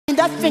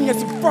that thing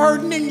is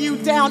burdening you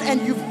down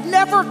and you've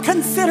never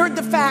considered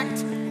the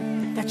fact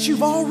that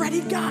you've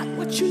already got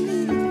what you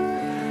need.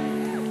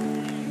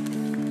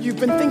 You've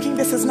been thinking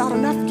this is not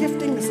enough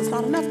gifting, this is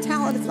not enough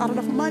talent, it's not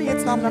enough money,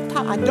 it's not enough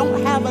time. I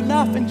don't have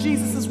enough. And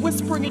Jesus is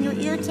whispering in your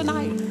ear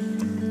tonight,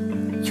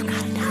 you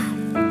got enough.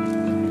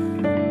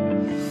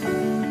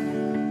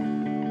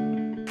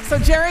 So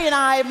Jerry and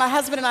I, my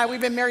husband and I,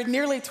 we've been married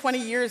nearly 20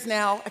 years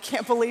now. I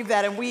can't believe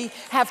that. And we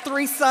have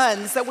 3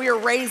 sons that we are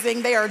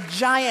raising. They are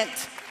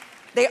giants,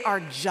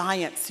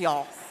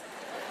 y'all.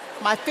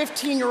 My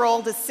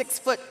 15-year-old is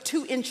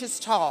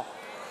 6'2" tall.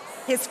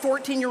 His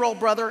 14-year-old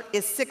brother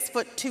is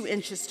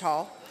 6'2"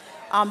 tall.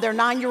 Their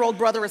 9-year-old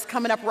brother is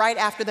coming up right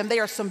after them. They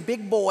are some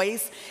big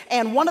boys.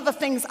 And one of the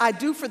things I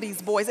do for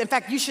these boys, in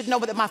fact, you should know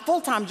that my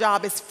full-time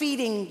job is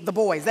feeding the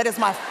boys. That is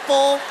my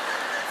full-time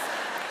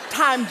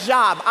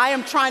job. I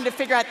am trying to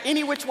figure out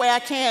any which way I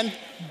can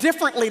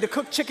differently to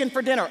cook chicken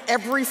for dinner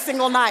every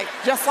single night,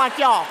 just like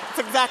y'all.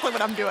 That's exactly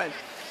what I'm doing.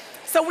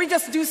 So we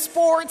just do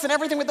sports and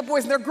everything with the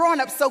boys, and they're growing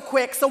up so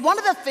quick. So one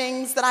of the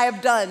things that I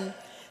have done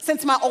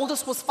since my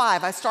oldest was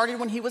 5, I started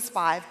when he was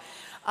 5,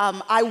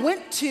 I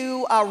went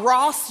to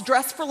Ross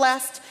Dress for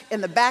Less. In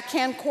the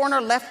backhand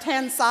corner,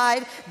 left-hand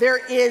side,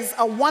 there is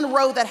one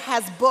row that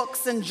has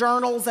books and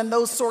journals and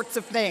those sorts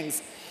of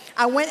things.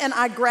 I went and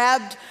I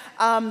grabbed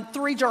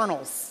 3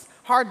 journals.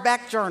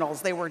 Hardback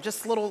journals. They were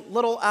just little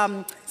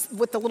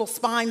with the little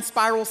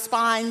spiral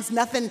spines,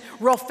 nothing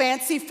real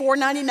fancy,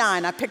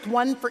 $4.99. I picked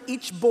one for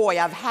each boy.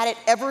 I've had it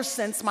ever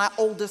since my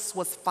oldest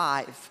was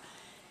 5.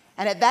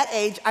 And at that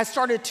age, I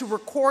started to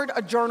record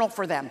a journal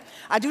for them.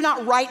 I do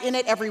not write in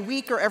it every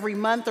week or every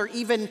month or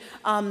even,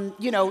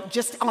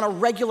 just on a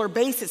regular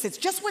basis. It's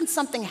just when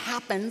something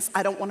happens,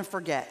 I don't want to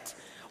forget.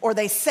 Or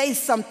they say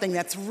something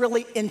that's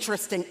really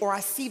interesting, or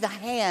I see the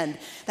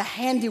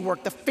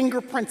handiwork, the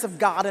fingerprints of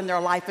God in their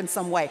life in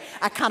some way.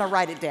 I kind of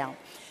write it down.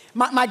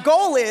 My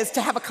goal is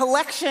to have a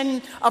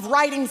collection of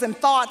writings and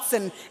thoughts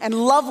and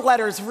love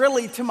letters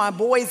really to my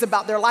boys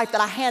about their life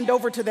that I hand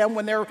over to them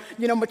when they're,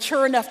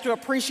 mature enough to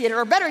appreciate it.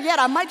 Or better yet,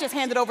 I might just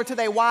hand it over to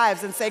their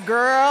wives and say,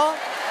 girl,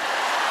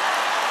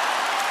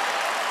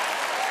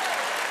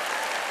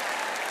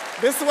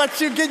 this is what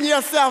you're getting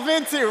yourself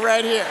into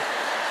right here.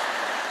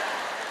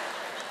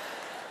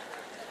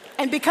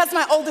 And because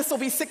my oldest will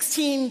be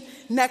 16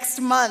 next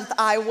month,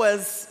 I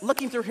was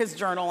looking through his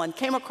journal and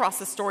came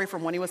across a story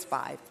from when he was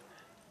 5.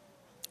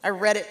 I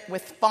read it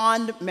with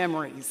fond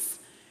memories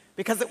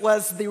because it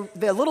was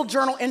the little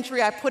journal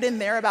entry I put in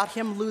there about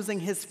him losing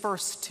his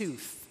first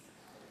tooth.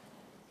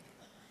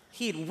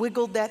 He'd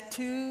wiggled that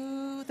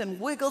tooth and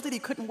wiggled it. He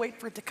couldn't wait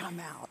for it to come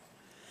out.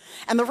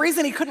 And the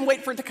reason he couldn't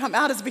wait for it to come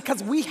out is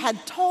because we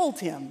had told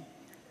him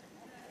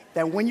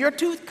that when your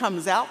tooth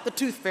comes out, the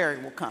tooth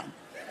fairy will come.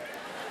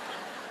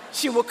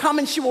 She will come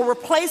and she will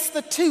replace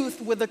the tooth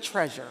with a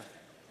treasure.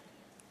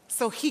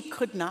 So he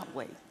could not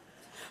wait.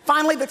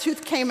 Finally, the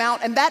tooth came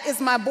out, and that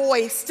is my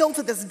boy still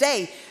to this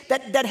day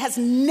that has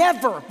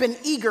never been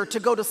eager to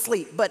go to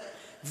sleep. But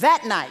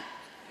that night,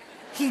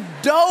 he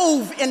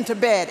dove into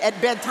bed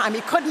at bedtime.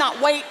 He could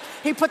not wait.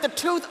 He put the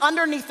tooth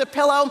underneath the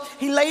pillow.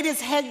 He laid his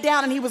head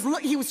down, and he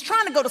was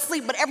trying to go to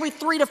sleep, but every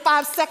 3 to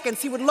 5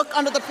 seconds, he would look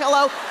under the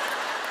pillow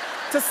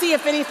to see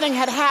if anything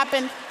had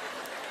happened.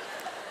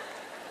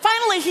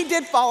 Finally, he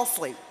did fall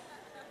asleep.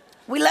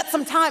 We let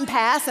some time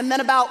pass, and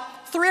then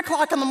about 3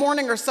 o'clock in the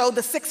morning or so,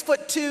 the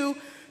 6'2",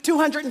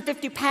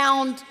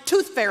 250-pound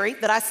tooth fairy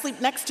that I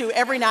sleep next to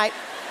every night,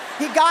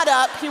 he got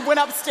up, he went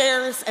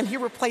upstairs, and he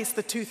replaced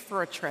the tooth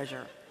for a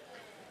treasure.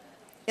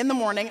 In the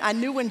morning, I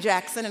knew when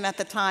Jackson, and at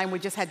the time we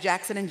just had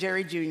Jackson and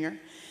Jerry Jr.,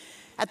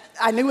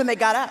 I knew when they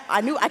got up. I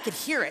knew I could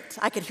hear it.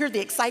 I could hear the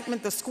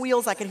excitement, the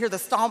squeals. I could hear the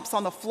stomps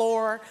on the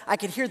floor. I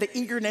could hear the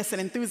eagerness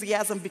and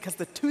enthusiasm because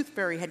the tooth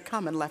fairy had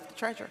come and left the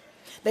treasure.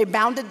 They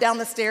bounded down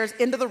the stairs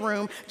into the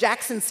room.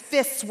 Jackson's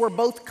fists were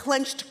both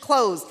clenched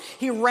closed.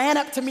 He ran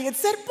up to me and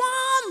said,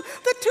 Mom,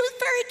 the tooth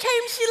fairy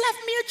came. She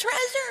left me a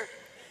treasure.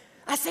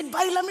 I said,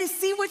 buddy, let me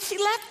see what she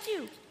left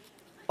you.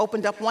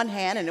 Opened up one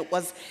hand, and it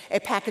was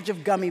a package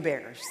of gummy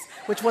bears,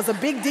 which was a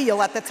big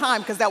deal at the time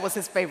because that was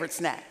his favorite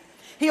snack.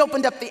 He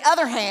opened up the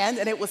other hand,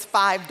 and it was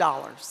 $5.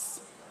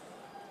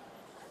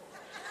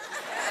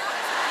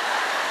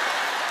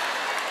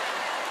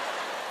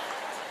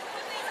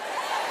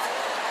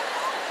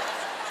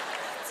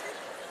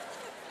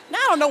 Now,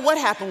 I don't know what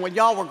happened when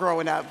y'all were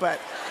growing up, but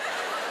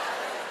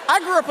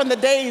I grew up in the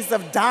days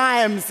of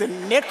dimes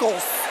and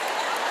nickels.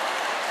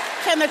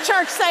 Can the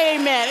church say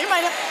amen?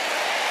 Anybody?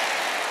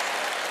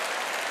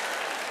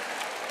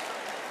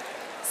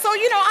 So,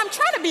 I'm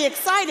trying to be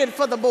excited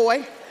for the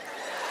boy.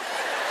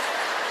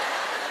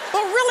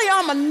 But really,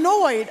 I'm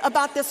annoyed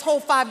about this whole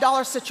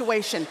 $5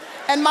 situation.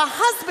 And my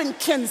husband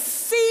can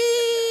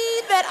see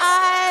that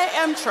I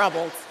am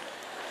troubled.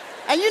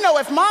 And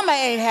if mama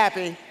ain't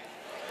happy,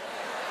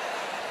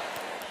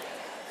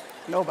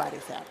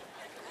 nobody's happy.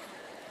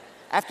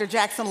 After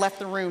Jackson left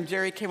the room,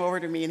 Jerry came over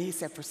to me and he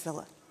said,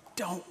 Priscilla,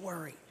 don't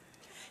worry.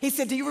 He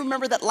said, do you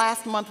remember that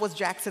last month was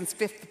Jackson's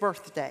 5th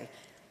birthday?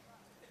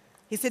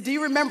 He said, do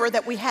you remember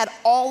that we had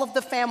all of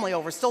the family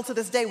over? Still to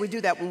this day, we do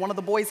that. When one of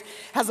the boys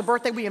has a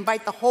birthday, we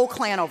invite the whole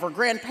clan over,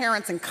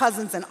 grandparents and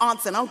cousins and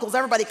aunts and uncles.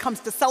 Everybody comes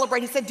to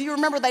celebrate. He said, do you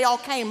remember they all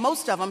came?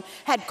 Most of them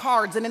had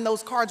cards, and in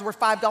those cards were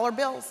 $5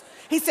 bills.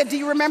 He said, do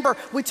you remember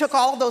we took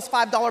all of those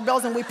 $5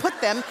 bills and we put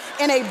them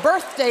in a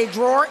birthday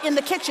drawer in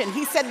the kitchen?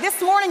 He said,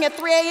 this morning at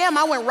 3 a.m.,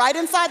 I went right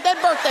inside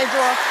that birthday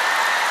drawer.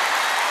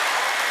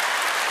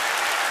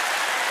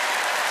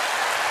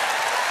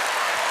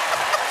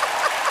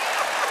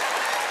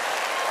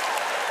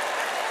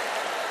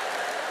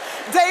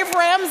 Dave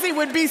Ramsey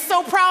would be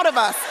so proud of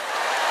us.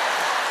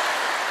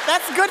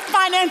 That's good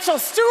financial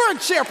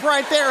stewardship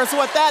right there is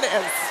what that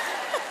is.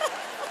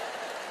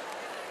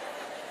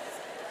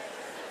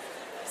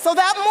 So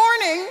that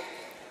morning,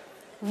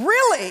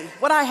 really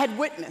what I had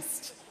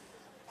witnessed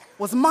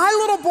was my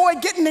little boy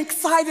getting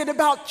excited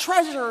about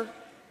treasure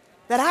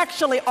that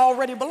actually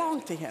already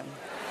belonged to him.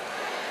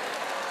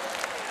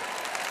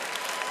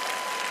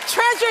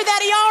 Treasure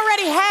that he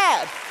already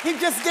had. He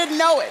just didn't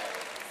know it.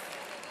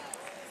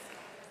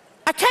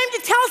 I came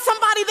to tell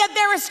somebody that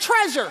there is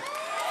treasure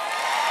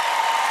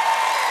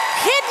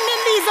hidden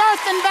in these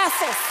earthen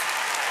vessels.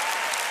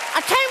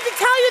 I came to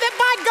tell you that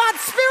by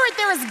God's Spirit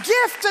there is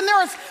gift and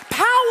there is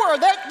power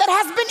that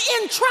has been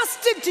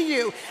entrusted to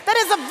you, that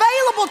is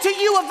available to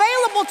you,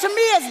 available to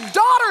me as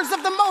daughters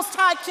of the Most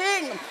High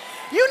King.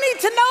 You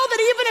need to know that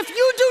even if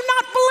you do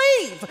not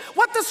believe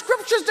what the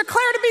scriptures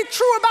declare to be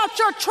true about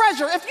your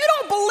treasure, if you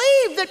don't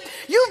believe that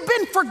you've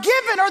been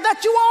forgiven or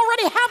that you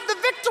already have the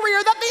victory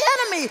or that the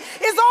enemy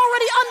is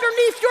already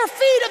underneath your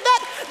feet and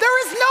that there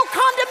is no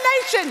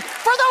condemnation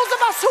for those of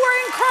us who are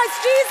in Christ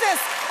Jesus,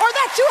 or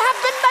that you have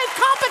been made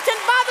competent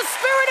by the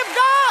Spirit of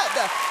God.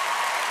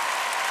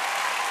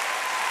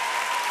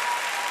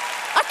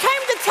 I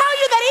came to tell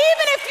you that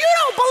even if you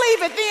don't believe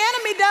it, the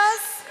enemy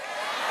does.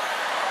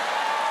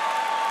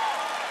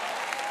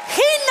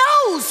 He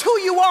knows who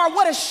you are.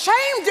 What a shame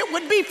it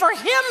would be for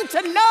him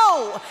to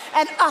know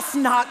and us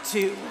not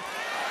to.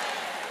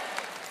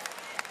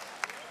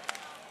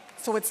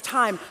 So it's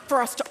time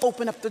for us to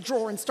open up the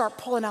drawer and start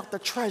pulling out the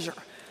treasure.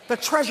 The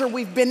treasure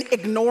we've been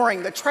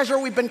ignoring, the treasure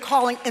we've been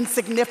calling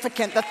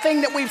insignificant, the thing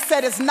that we've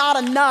said is not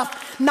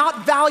enough,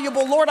 not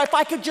valuable. Lord, if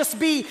I could just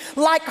be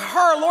like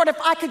her. Lord, if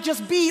I could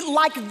just be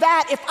like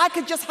that. If I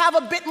could just have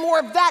a bit more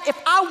of that. If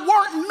I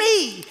weren't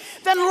me,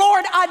 then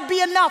Lord, I'd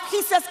be enough.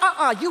 He says,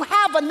 you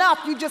have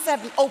enough. You just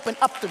haven't opened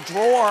up the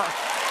drawer.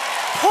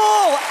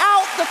 Pull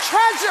out the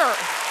treasure.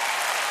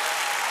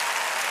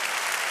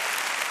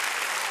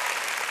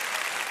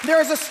 There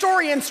is a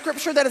story in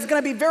Scripture that is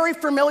going to be very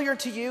familiar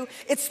to you.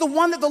 It's the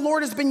one that the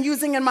Lord has been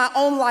using in my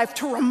own life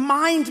to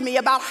remind me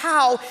about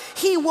how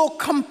He will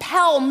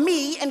compel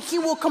me and He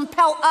will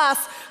compel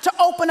us to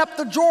open up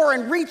the drawer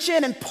and reach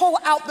in and pull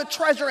out the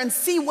treasure and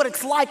see what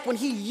it's like when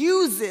He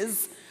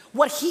uses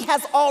what He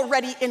has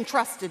already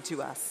entrusted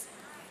to us.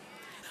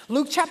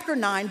 Luke chapter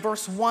 9,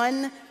 verse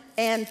 1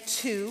 and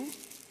 2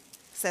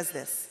 says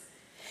this.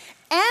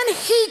 And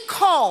He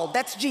called,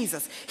 that's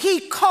Jesus,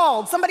 He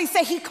called, somebody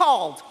say He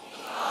called.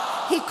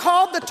 He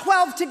called the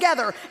 12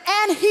 together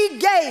and He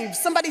gave,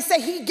 somebody say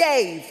He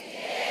gave.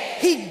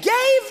 He gave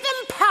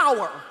them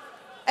power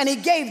and He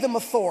gave them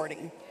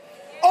authority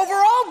over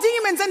all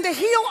demons and to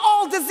heal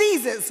all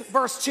diseases,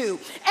 verse 2.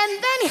 And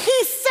then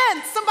He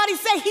sent, somebody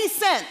say He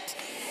sent.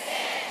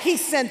 He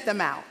sent them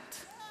out.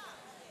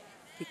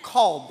 He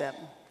called them.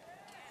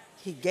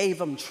 He gave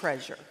them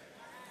treasure.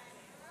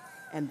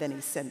 And then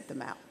He sent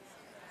them out.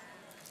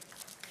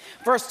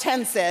 Verse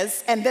 10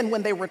 says, and then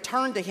when they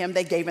returned to Him,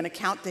 they gave an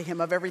account to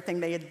Him of everything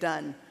they had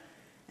done.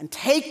 And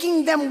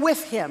taking them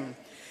with Him,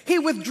 He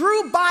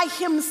withdrew by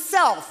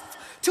Himself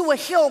to a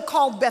hill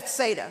called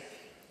Bethsaida.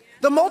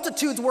 The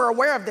multitudes were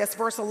aware of this,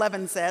 verse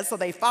 11 says, so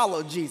they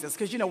followed Jesus.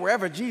 Because,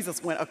 wherever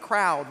Jesus went, a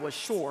crowd was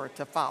sure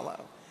to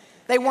follow.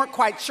 They weren't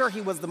quite sure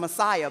He was the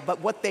Messiah,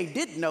 but what they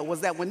did know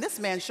was that when this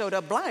man showed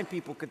up, blind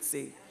people could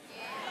see.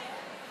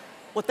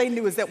 What they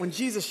knew is that when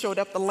Jesus showed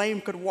up, the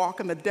lame could walk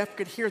and the deaf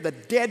could hear, the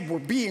dead were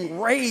being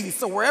raised.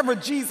 So wherever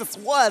Jesus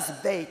was,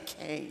 they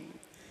came.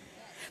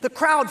 The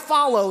crowd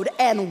followed,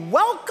 and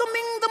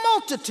welcoming the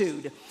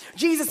multitude,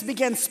 Jesus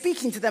began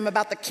speaking to them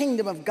about the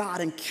kingdom of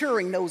God and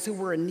curing those who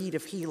were in need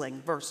of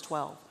healing. Verse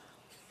 12.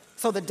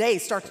 So the day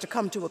starts to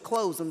come to a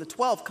close, and the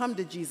 12 come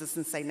to Jesus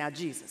and say, now,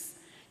 Jesus,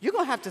 you're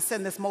going to have to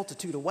send this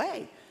multitude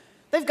away.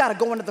 They've got to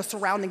go into the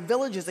surrounding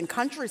villages and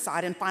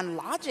countryside and find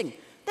lodging.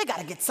 They got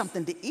to get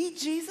something to eat,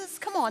 Jesus.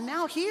 Come on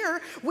now,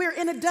 here we're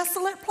in a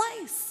desolate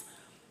place.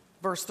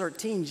 Verse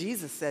 13,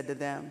 Jesus said to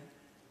them,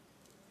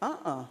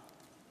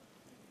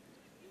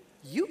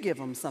 you give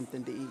them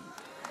something to eat.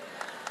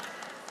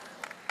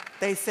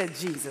 They said,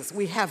 Jesus,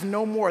 we have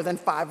no more than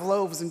 5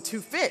 loaves and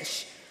 2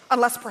 fish,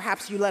 unless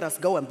perhaps you let us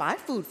go and buy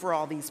food for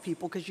all these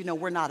people, because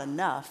we're not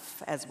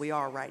enough as we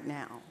are right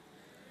now.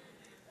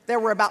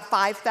 There were about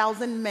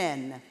 5,000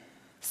 men.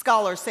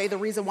 Scholars say the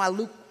reason why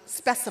Luke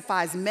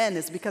specifies men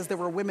is because there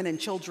were women and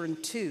children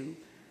too.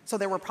 So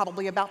there were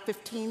probably about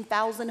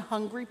 15,000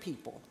 hungry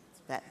people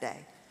that day.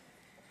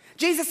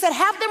 Jesus said,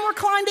 have them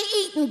recline to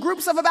eat in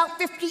groups of about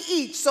 50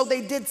 each. So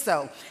they did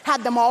so,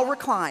 had them all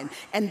recline.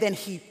 And then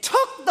he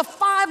took the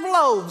 5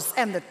 loaves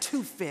and the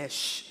 2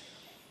 fish.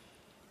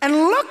 And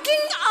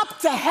looking up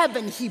to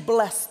heaven, he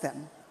blessed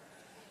them.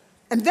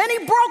 And then he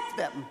broke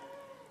them.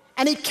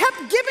 And he kept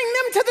giving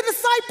them to the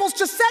disciples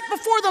to set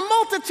before the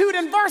multitude.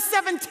 And verse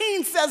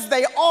 17 says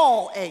they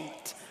all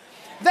ate.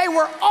 They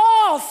were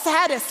all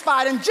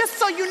satisfied. And just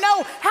so you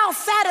know how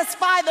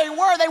satisfied they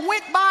were, they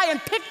went by and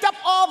picked up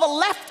all the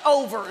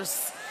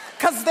leftovers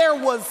because there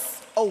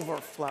was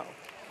overflow.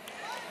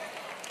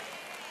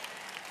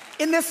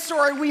 In this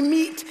story, we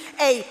meet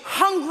a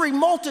hungry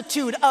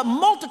multitude, a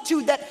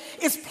multitude that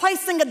is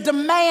placing a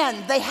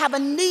demand. They have a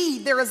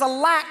need. There is a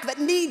lack that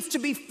needs to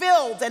be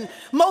filled. And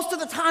most of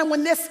the time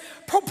when this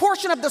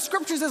proportion of the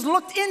scriptures is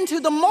looked into,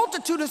 the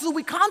multitude is who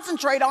we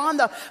concentrate on,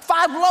 the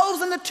 5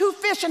 loaves and the 2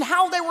 fish and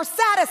how they were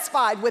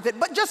satisfied with it.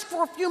 But just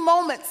for a few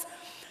moments,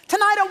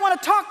 tonight I want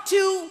to talk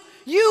to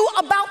you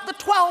about the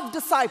 12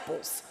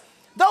 disciples.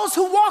 Those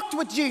who walked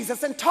with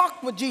Jesus and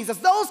talked with Jesus,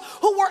 those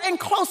who were in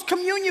close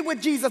communion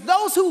with Jesus,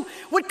 those who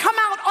would come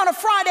out on a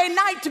Friday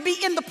night to be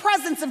in the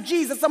presence of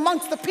Jesus,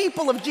 amongst the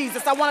people of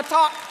Jesus. I want to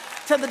talk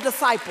to the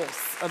disciples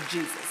of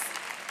Jesus.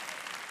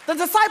 The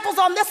disciples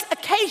on this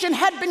occasion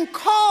had been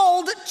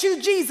called to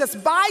Jesus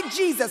by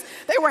Jesus.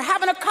 They were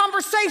having a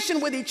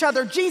conversation with each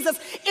other. Jesus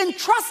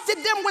entrusted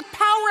them with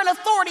power and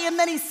authority, and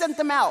then he sent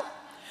them out.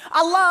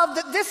 I love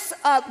that this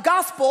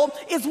gospel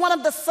is one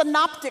of the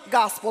synoptic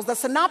gospels. The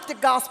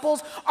synoptic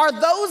gospels are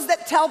those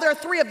that tell, there are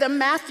 3 of them,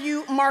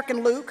 Matthew, Mark,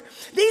 and Luke.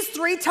 These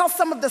 3 tell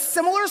some of the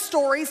similar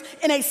stories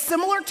in a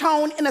similar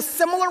tone, in a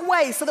similar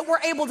way, so that we're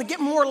able to get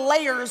more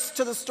layers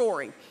to the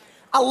story.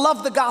 I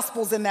love the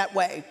gospels in that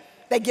way.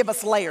 They give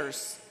us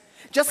layers.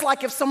 Just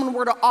like if someone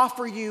were to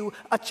offer you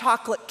a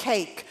chocolate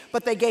cake,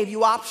 but they gave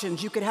you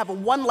options, you could have a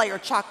 1-layer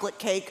chocolate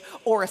cake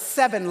or a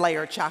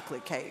 7-layer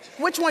chocolate cake.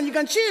 Which one are you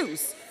gonna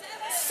choose?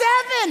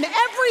 7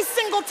 every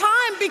single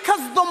time, because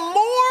the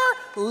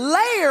more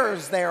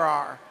layers there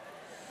are,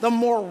 the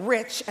more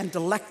rich and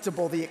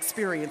delectable the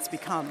experience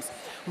becomes.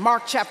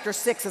 Mark chapter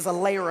 6 is a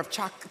layer of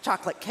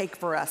chocolate cake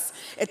for us.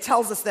 It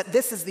tells us that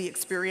this is the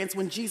experience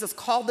when Jesus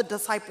called the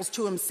disciples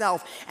to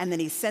himself, and then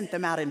he sent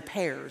them out in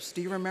pairs.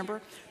 Do you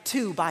remember?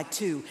 2 by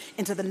 2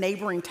 into the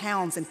neighboring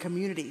towns and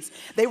communities.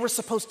 They were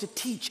supposed to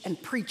teach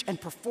and preach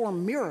and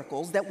perform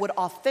miracles that would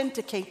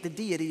authenticate the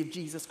deity of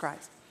Jesus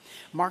Christ.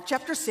 Mark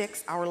chapter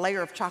 6, our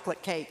layer of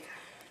chocolate cake,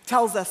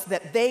 tells us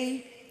that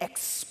they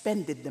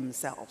expended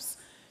themselves.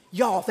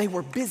 Y'all, they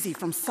were busy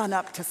from sun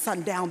up to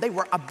sundown. They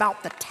were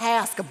about the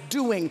task of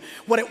doing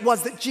what it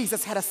was that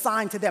Jesus had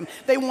assigned to them.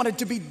 They wanted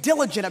to be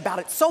diligent about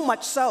it, so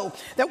much so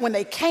that when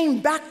they came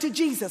back to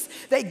Jesus,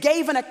 they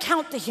gave an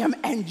account to him,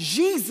 and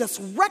Jesus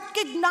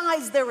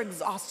recognized their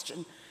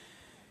exhaustion.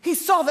 He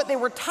saw that they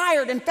were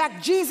tired. In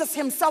fact, Jesus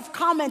himself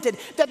commented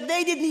that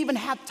they didn't even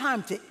have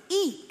time to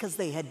eat because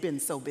they had been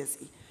so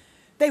busy.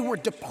 They were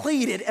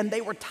depleted and they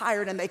were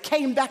tired, and they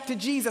came back to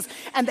Jesus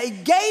and they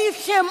gave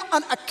him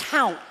an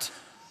account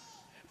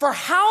for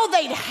how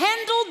they'd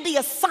handled the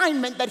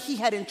assignment that he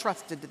had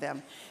entrusted to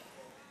them.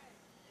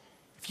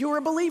 If you were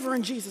a believer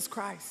in Jesus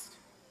Christ,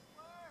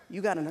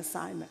 you got an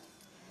assignment.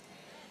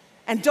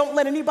 And don't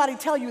let anybody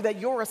tell you that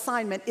your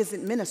assignment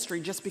isn't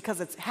ministry just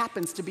because it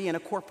happens to be in a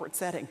corporate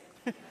setting.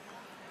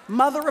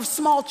 Mother of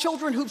small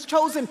children who's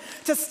chosen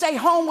to stay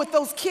home with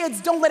those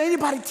kids, don't let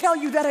anybody tell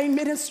you that ain't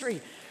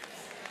ministry.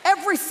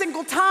 Every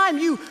single time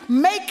you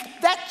make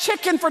that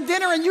chicken for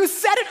dinner and you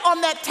set it on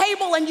that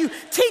table and you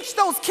teach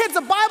those kids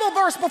a Bible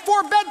verse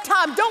before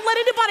bedtime, don't let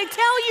anybody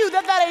tell you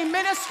that that ain't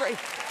ministry.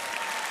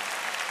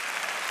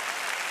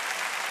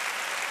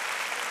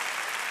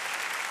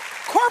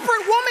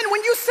 Corporate woman, when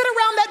you sit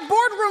around that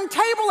boardroom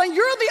table and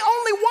you're the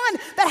only one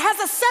that has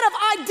a set of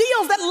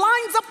ideals that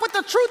lines up with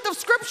the truth of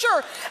Scripture,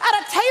 at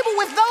a table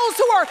with those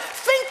who are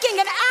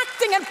thinking and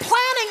acting and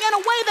planning in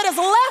a way that is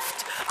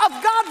left of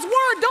God's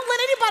word, don't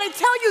let anybody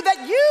tell you that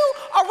you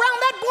around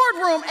that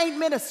boardroom ain't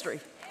ministry.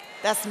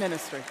 That's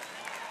ministry.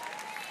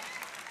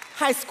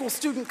 High school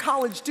student,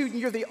 college student,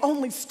 you're the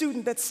only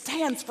student that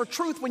stands for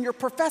truth when your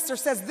professor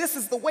says this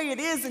is the way it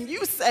is, and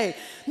you say,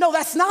 no,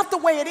 that's not the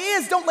way it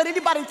is. Don't let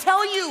anybody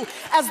tell you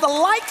as the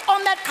light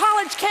on that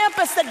college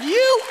campus that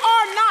you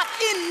are not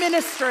in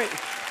ministry.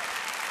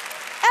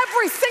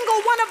 Every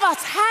single one of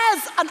us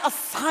has an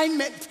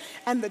assignment,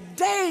 and the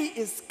day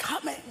is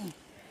coming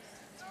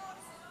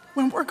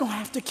when we're going to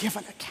have to give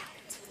an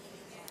account.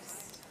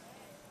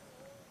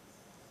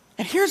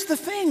 And here's the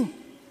thing.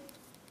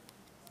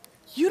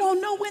 You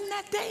don't know when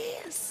that day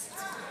is.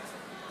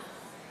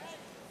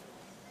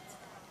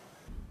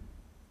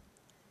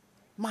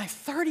 My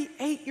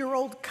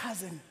 38-year-old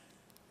cousin,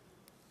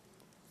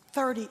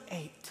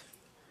 38,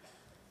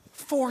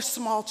 4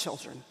 small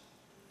children.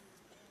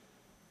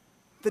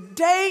 The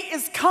day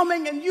is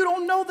coming and you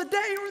don't know the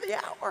day or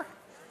the hour.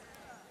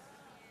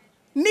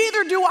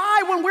 Neither do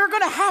I when we're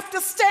going to have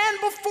to stand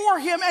before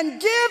him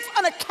and give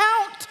an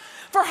account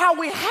for how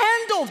we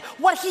handled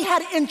what he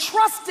had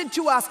entrusted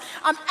to us.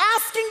 I'm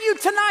asking you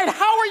tonight,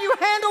 how are you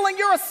handling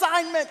your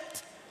assignment?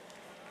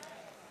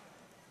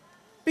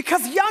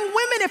 Because young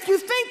women, if you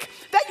think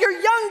that you're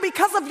young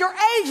because of your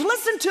age,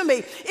 listen to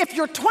me. If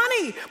you're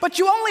 20, but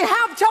you only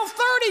have till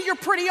 30, you're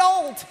pretty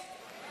old.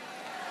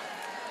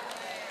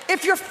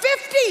 If you're 50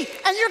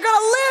 and you're going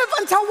to live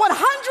until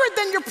 100,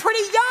 then you're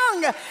pretty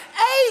young.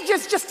 Age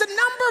is just a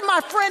number, my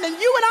friend, and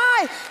you and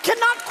I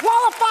cannot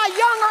qualify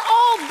young or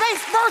old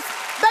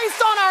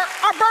based on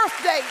our birth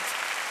date.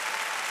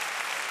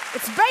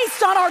 It's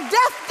based on our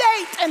death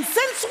date, and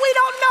since we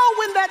don't know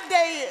when that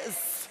day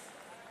is,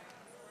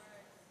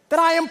 that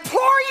I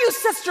implore you,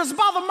 sisters,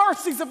 by the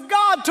mercies of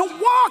God, to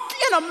walk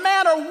in a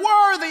manner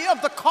worthy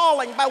of the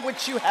calling by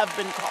which you have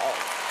been called.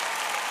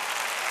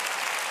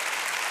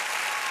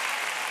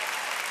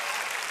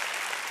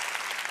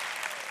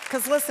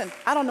 Because listen,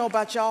 I don't know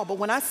about y'all, but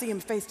when I see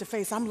him face to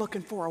face, I'm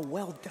looking for a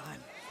well done.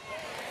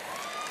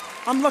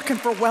 I'm looking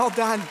for well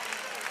done.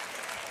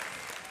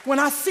 When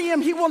I see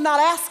him, he will not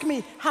ask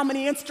me how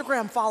many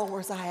Instagram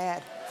followers I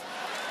had.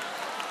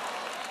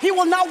 He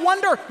will not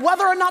wonder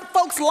whether or not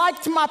folks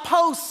liked my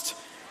post.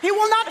 He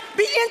will not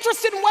be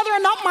interested in whether or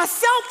not my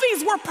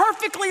selfies were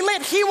perfectly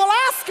lit. He will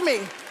ask me,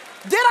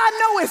 did I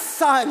know his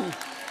son?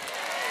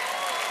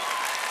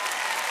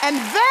 And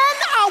then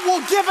I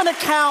will give an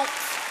account.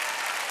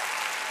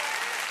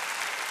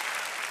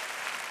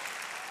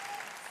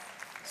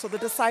 So the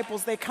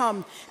disciples, they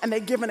come and they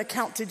give an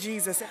account to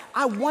Jesus.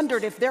 I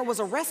wondered if there was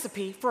a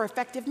recipe for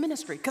effective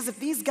ministry. Because if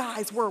these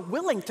guys were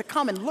willing to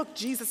come and look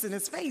Jesus in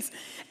his face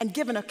and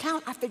give an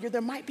account, I figured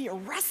there might be a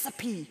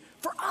recipe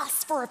for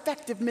us for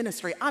effective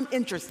ministry. I'm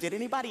interested.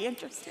 Anybody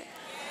interested?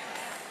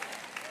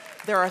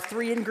 There are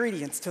 3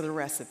 ingredients to the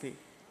recipe.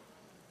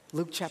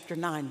 Luke chapter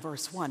 9,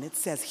 verse 1, it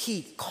says,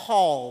 he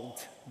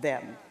called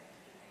them.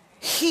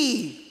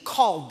 He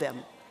called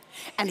them.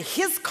 And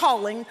his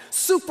calling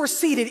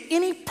superseded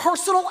any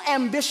personal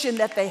ambition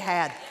that they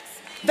had.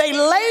 They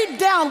laid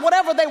down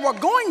whatever they were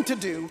going to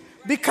do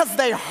because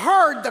they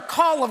heard the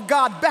call of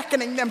God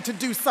beckoning them to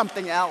do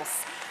something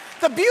else.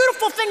 The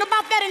beautiful thing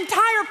about that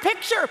entire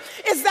picture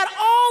is that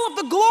all of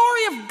the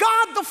glory of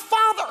God the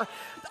Father,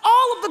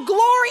 all of the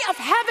glory of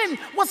heaven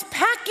was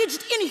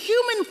packaged in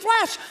human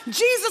flesh.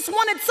 Jesus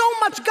wanted so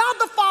much, God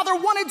the Father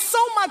wanted so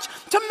much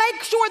to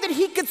make sure that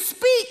he could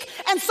speak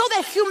and so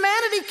that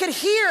humanity could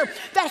hear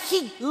that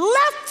he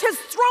left his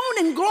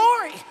throne in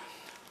glory,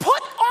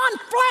 put on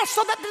flesh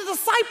so that the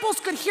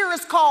disciples could hear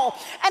his call.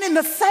 And in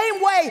the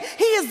same way,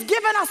 he has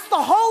given us the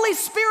Holy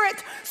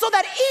Spirit so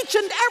that each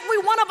and every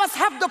one of us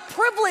have the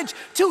privilege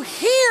to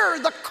hear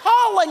the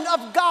calling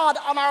of God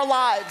on our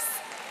lives.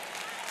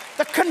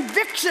 The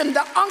conviction,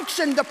 the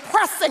unction, the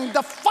pressing,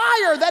 the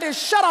fire that is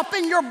shut up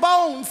in your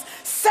bones,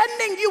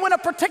 sending you in a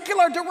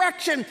particular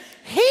direction.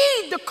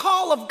 Heed the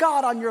call of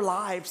God on your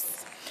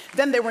lives.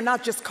 Then they were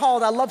not just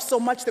called. I love so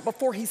much that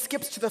before he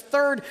skips to the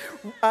third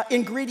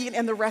ingredient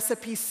in the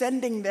recipe,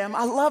 sending them,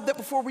 I love that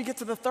before we get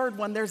to the third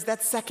one, there's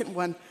that second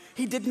one.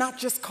 He did not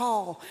just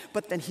call,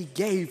 but then he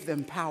gave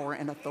them power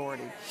and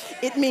authority.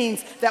 It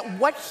means that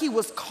what he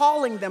was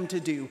calling them to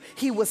do,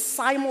 he was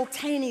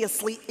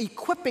simultaneously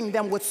equipping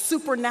them with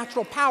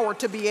supernatural power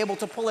to be able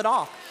to pull it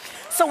off.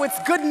 So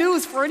it's good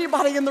news for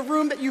anybody in the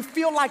room that you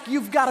feel like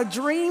you've got a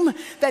dream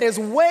that is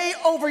way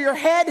over your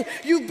head.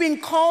 You've been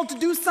called to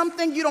do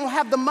something you don't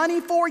have the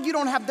money for, you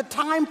don't have the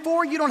time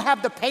for, you don't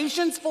have the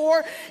patience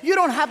for, you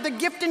don't have the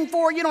gifting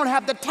for, you don't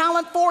have the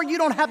talent for, you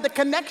don't have the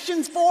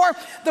connections for.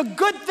 The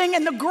good thing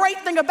and the great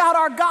thing about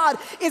our God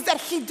is that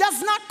he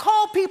does not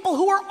call people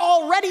who are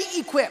already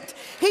equipped.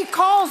 He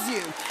calls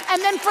you. And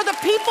then for the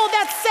people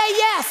that say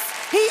yes,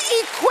 he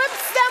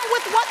equips them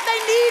with what they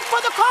need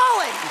for the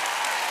calling.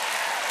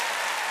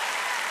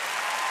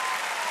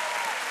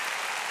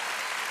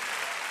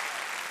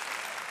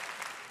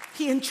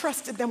 He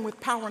entrusted them with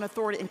power and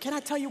authority. And can I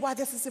tell you why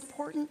this is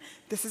important?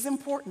 This is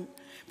important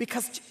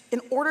because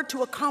in order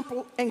to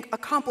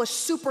accomplish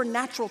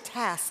supernatural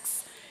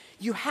tasks,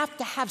 you have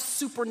to have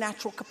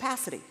supernatural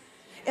capacity.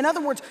 In other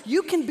words,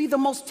 you can be the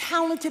most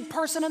talented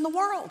person in the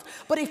world,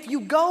 but if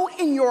you go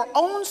in your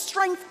own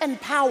strength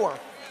and power,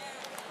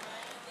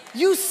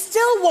 you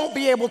still won't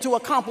be able to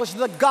accomplish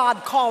the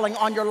God calling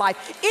on your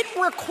life. It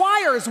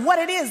requires what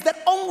it is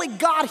that only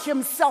God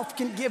himself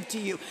can give to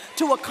you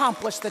to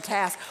accomplish the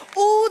task.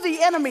 Ooh,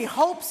 the enemy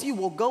hopes you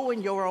will go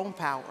in your own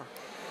power.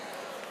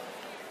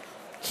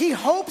 He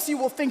hopes you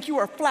will think you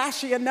are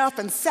flashy enough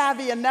and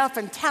savvy enough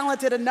and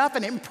talented enough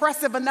and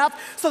impressive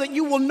enough so that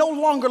you will no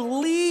longer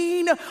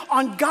lean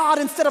on God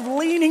instead of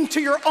leaning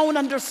to your own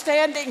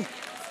understanding.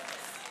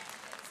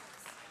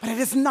 But it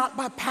is not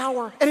by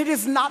power, and it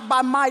is not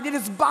by might. It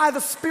is by the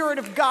Spirit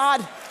of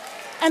God.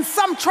 And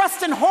some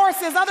trust in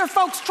horses, other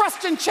folks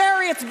trust in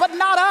chariots, but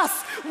not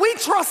us. We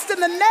trust in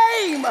the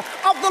name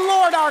of the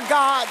Lord our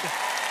God.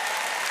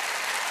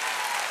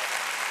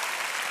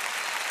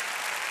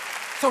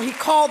 So he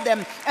called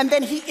them, and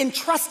then he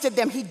entrusted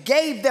them. He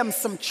gave them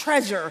some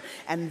treasure,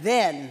 and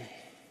then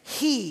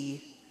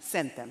he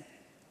sent them.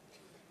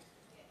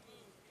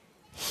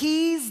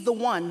 He's the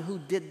one who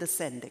did the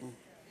sending.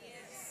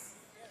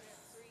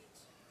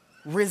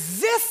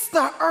 Resist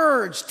the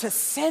urge to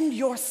send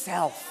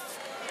yourself.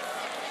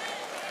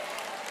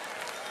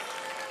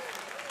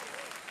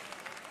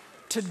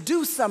 to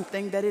do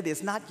something that it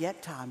is not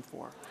yet time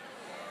for.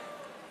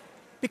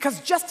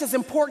 Because just as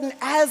important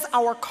as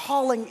our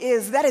calling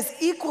is, that is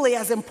equally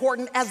as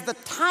important as the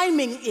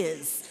timing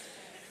is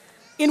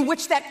in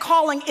which that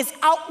calling is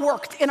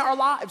outworked in our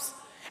lives.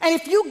 And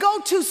if you go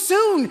too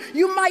soon,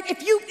 you might,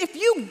 if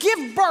you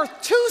give birth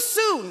too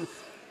soon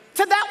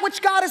to that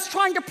which God is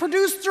trying to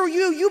produce through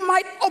you, you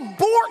might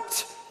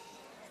abort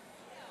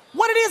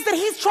what it is that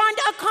he's trying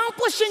to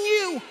accomplish in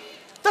you.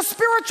 The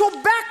spiritual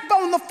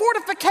backbone, the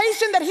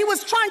fortification that he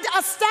was trying to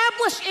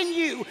establish in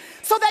you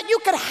so that you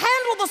could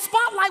handle the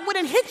spotlight when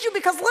it hits you.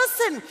 Because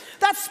listen,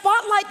 that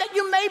spotlight that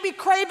you may be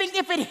craving,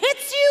 if it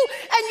hits you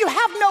and you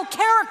have no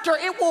character,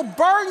 it will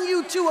burn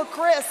you to a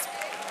crisp.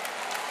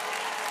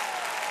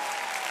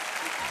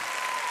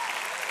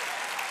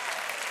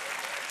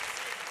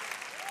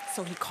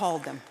 So he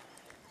called them.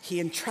 He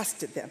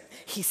entrusted them.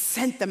 He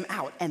sent them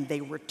out, and they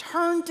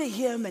returned to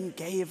him and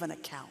gave an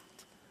account.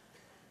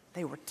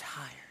 They were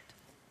tired.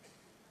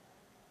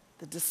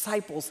 The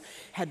disciples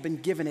had been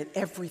given it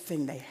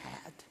everything they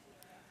had.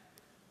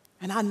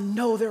 And I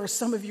know there are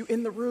some of you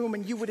in the room,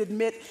 and you would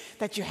admit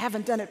that you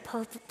haven't done it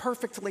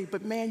perfectly,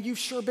 but man, you've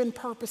sure been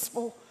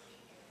purposeful.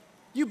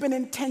 You've been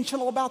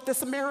intentional about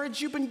this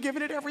marriage. You've been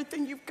giving it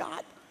everything you've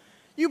got.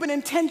 You've been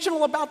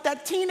intentional about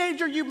that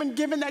teenager. You've been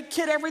giving that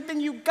kid everything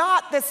you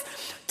got. This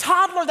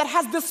toddler that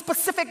has this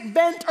specific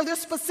bent or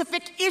this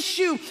specific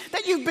issue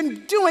that you've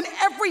been doing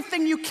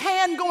everything you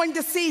can, going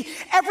to see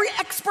every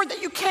expert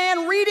that you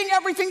can, reading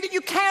everything that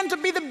you can to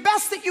be the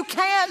best that you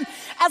can.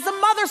 As a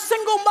mother,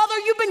 single mother,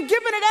 you've been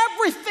giving it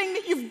everything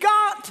that you've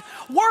got,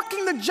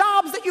 working the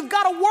jobs that you've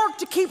got to work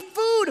to keep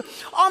food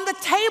on the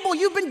table.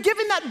 You've been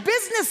giving that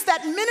business,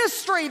 that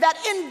ministry, that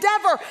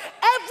endeavor,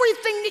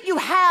 everything that you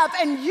have,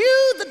 and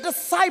you, the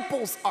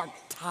disciples, are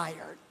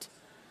tired.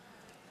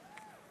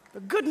 The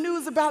good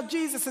news about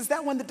Jesus is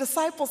that when the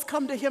disciples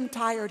come to him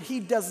tired, he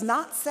does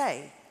not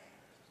say,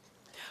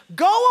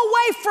 "Go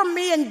away from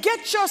me and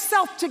get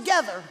yourself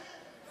together.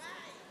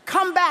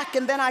 Come back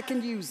and then I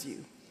can use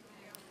you."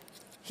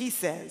 He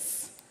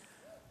says,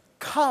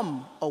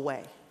 "Come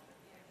away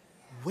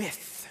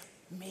with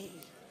me."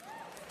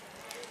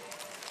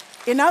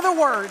 In other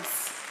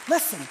words,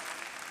 listen,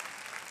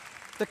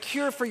 the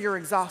cure for your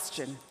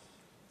exhaustion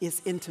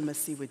is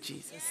intimacy with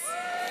Jesus.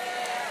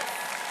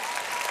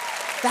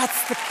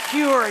 That's the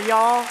cure,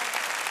 y'all.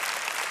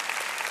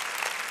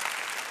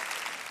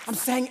 I'm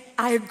saying,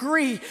 I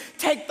agree.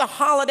 Take the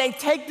holiday,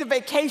 take the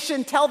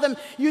vacation, tell them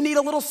you need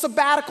a little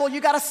sabbatical,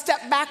 you got to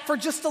step back for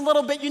just a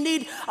little bit, you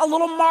need a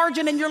little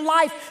margin in your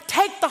life.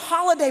 Take the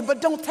holiday, but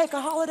don't take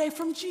a holiday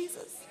from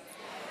Jesus.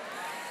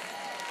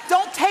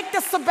 Don't take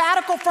the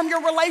sabbatical from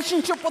your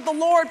relationship with the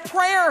Lord.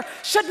 Prayer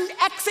shouldn't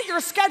exit your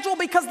schedule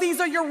because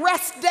these are your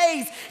rest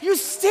days. You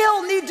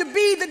still need to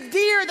be the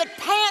deer that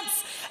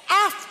pants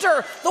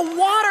after the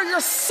water.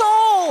 Your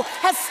soul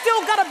has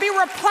still got to be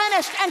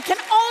replenished and can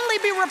only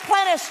be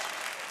replenished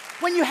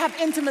when you have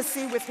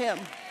intimacy with him.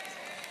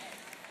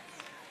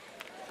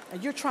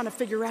 And you're trying to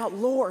figure out,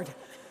 Lord,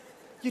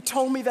 you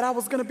told me that I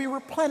was going to be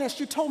replenished.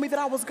 You told me that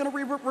I was going to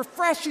be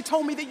refreshed. You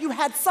told me that you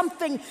had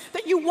something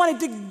that you wanted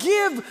to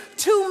give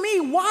to me.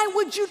 Why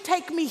would you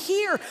take me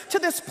here to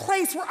this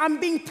place where I'm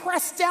being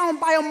pressed down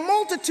by a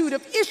multitude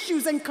of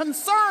issues and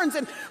concerns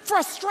and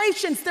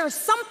frustrations? There's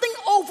something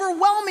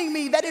overwhelming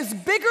me that is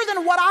bigger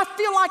than what I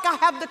feel like I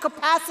have the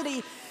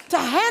capacity to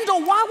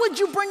handle. Why would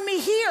you bring me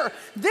here?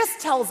 This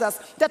tells us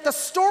that the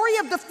story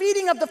of the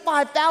feeding of the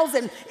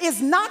 5,000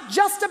 is not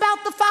just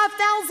about the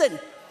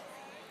 5,000.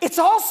 It's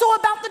also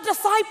about the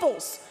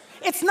disciples.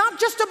 It's not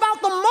just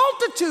about the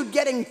multitude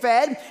getting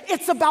fed.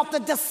 It's about the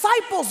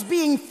disciples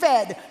being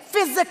fed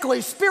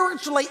physically,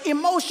 spiritually,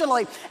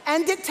 emotionally.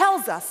 And it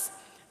tells us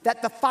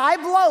that the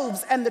 5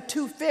 loaves and the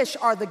 2 fish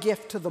are the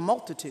gift to the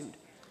multitude.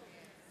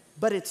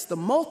 But it's the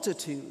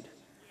multitude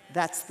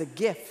that's the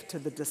gift to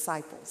the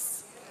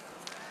disciples.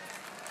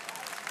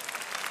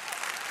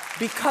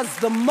 Because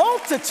the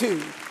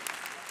multitude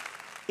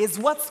is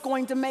what's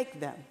going to make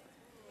them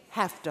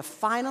have to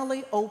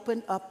finally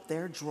open up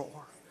their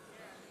drawer,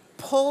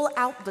 pull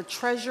out the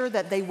treasure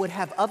that they would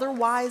have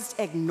otherwise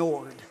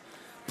ignored,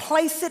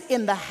 place it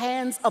in the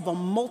hands of a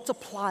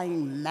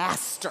multiplying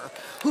master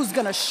who's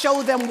going to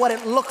show them what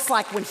it looks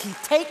like when he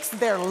takes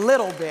their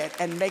little bit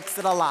and makes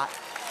it a lot.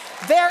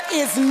 There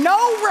is no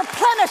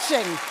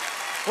replenishing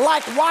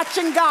like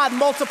watching God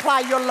multiply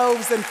your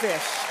loaves and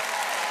fish.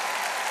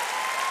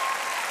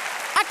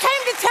 I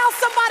came to tell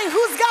somebody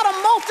who's got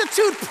a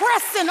multitude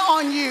pressing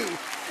on you.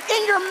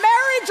 In your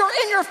marriage or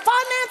in your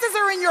finances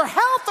or in your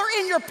health or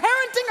in your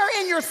parenting or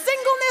in your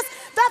singleness,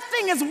 that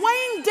thing is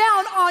weighing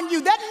down on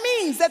you. That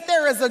means that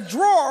there is a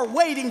drawer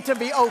waiting to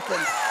be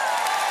opened.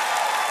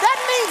 That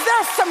means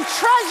there's some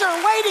treasure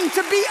waiting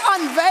to be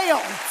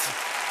unveiled.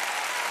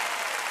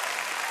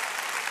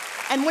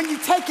 And when you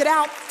take it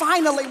out,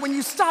 finally, when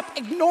you stop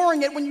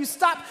ignoring it, when you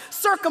stop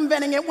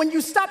circumventing it, when you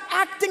stop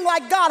acting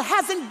like God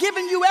hasn't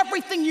given you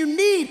everything you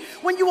need,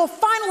 when you will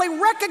finally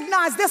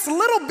recognize this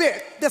little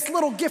bit, this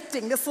little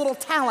gifting, this little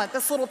talent,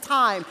 this little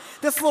time,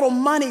 this little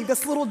money,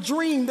 this little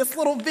dream, this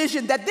little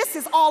vision, that this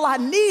is all I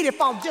need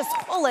if I'll just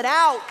pull it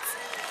out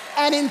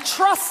and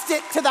entrust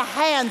it to the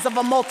hands of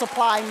a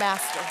multiplying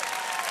master.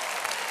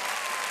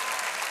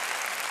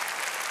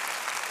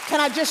 Can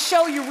I just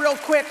show you real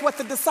quick what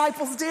the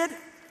disciples did?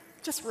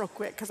 Just real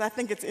quick, because I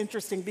think it's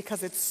interesting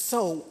because it's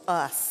so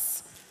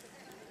us.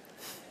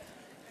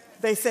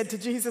 They said to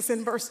Jesus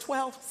in verse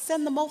 12,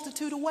 send the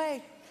multitude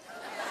away.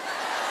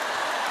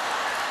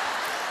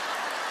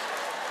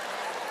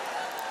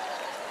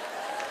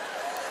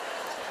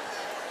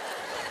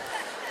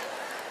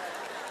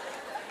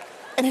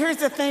 And here's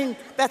the thing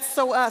that's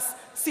so us.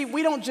 See,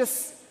 we don't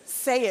just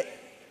say it,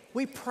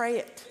 we pray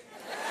it.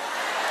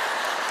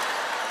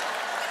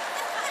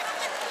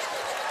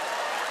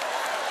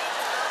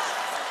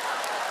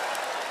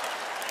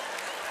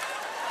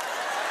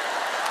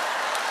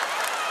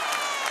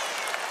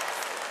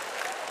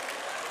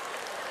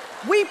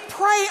 We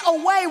pray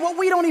away what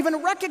we don't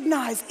even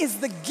recognize is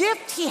the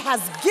gift he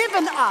has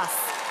given us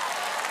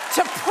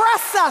to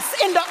press us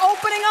into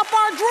opening up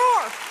our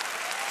drawer.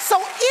 So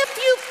if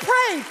you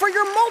pray for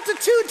your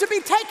multitude to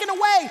be taken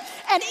away,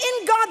 and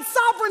in God's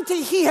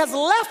sovereignty, he has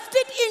left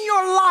it in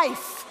your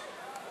life,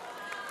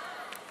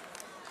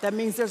 that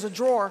means there's a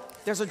drawer.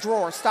 There's a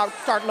drawer.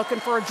 Start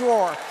looking for a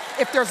drawer.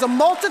 If there's a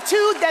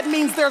multitude, that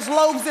means there's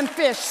loaves and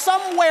fish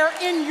somewhere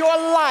in your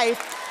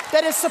life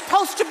that is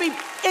supposed to be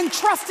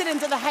entrusted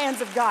into the hands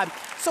of God.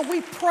 So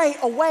we pray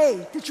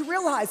away. Did you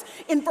realize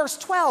in verse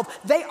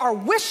 12, they are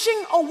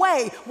wishing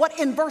away what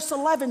in verse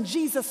 11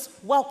 Jesus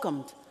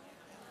welcomed.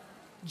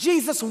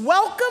 Jesus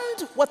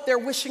welcomed what they're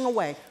wishing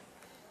away.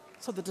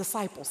 So the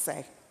disciples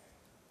say,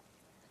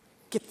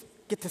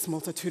 get this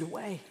multitude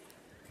away.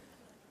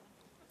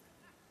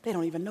 They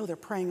don't even know they're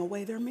praying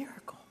away their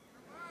miracle.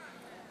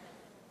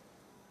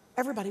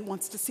 Everybody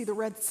wants to see the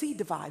Red Sea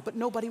divide, but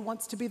nobody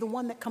wants to be the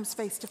one that comes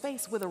face to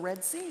face with a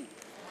Red Sea.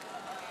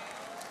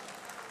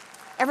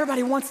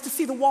 Everybody wants to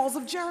see the walls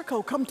of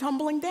Jericho come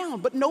tumbling down,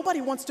 but nobody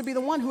wants to be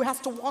the one who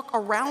has to walk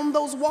around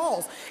those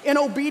walls in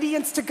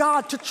obedience to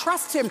God, to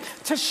trust him,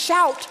 to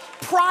shout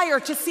prior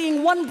to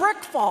seeing one brick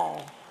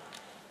fall.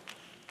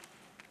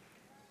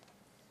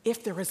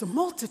 If there is a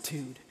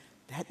multitude,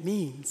 that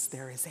means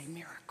there is a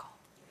miracle.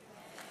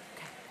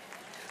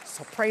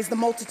 So praise the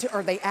multitude,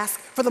 or they ask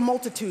for the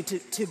multitude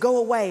to go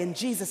away, and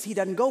Jesus, he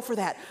doesn't go for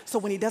that. So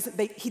when he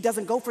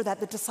doesn't go for that,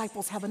 the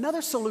disciples have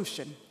another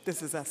solution.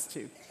 This is us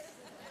too.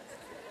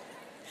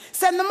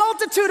 Send the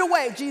multitude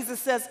away. Jesus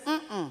says,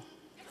 mm-mm.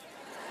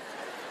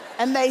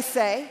 And they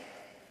say,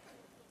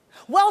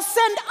 well,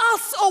 send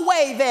us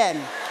away then.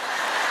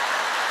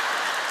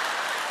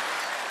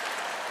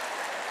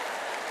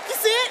 You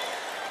see it?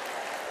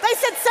 They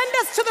said, send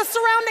us to the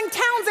surrounding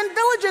towns and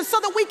villages so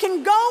that we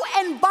can go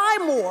and buy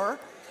more,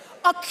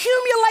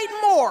 accumulate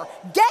more,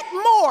 get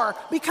more,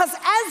 because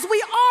as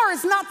we are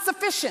is not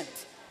sufficient.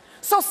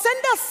 So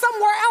send us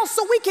somewhere else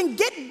so we can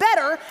get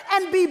better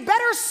and be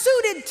better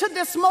suited to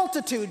this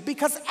multitude,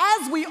 because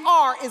as we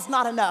are is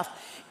not enough.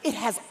 It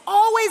has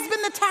always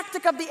been the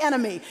tactic of the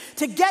enemy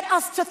to get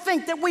us to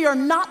think that we are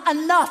not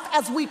enough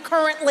as we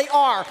currently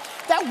are,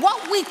 that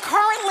what we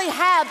currently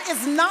have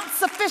is not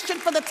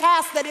sufficient for the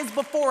task that is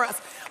before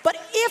us. But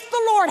if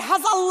the Lord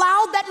has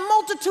allowed that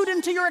multitude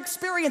into your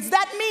experience,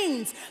 that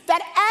means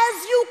that as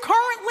you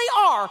currently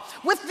are,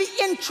 with the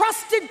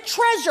entrusted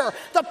treasure,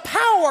 the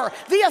power,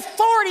 the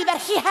authority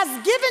that he has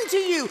given to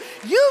you,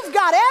 you've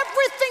got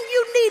everything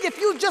you need if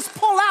you just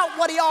pull out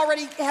what he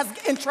already has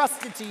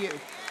entrusted to you.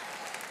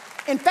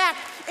 In fact,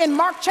 in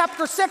Mark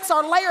chapter 6,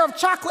 our layer of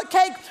chocolate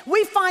cake,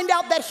 we find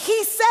out that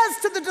he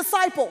says to the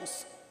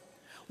disciples,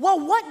 well,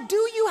 what do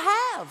you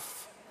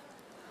have?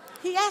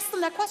 He asked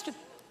them that question.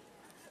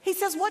 He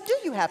says, what do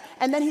you have?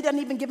 And then he doesn't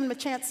even give them a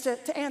chance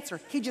to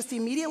answer. He just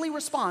immediately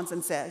responds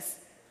and says,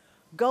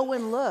 go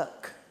and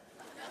look.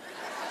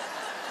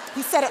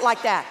 He said it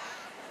like that.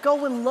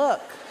 Go and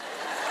look.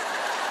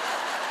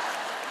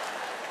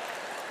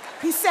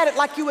 He said it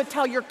like you would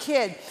tell your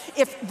kid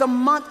if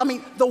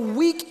the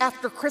week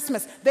after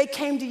Christmas, they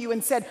came to you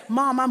and said,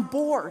 Mom, I'm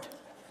bored.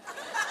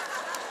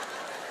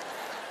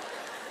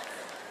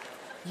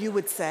 You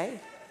would say,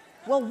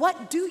 well,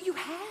 what do you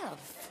have?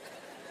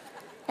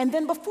 And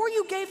then before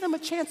you gave them a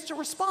chance to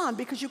respond,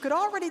 because you could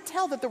already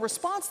tell that the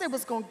response they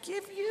was going to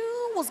give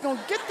you was going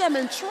to get them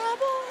in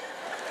trouble.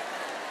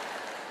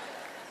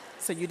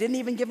 So you didn't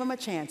even give them a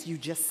chance.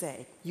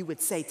 You would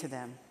say to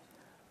them,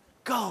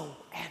 go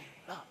and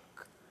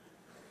look.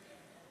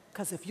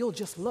 Because if you'll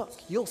just look,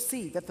 you'll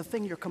see that the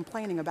thing you're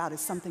complaining about is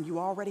something you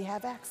already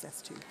have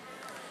access to.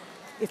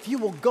 if you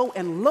will go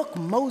and look,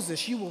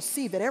 Moses, you will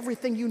see that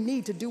everything you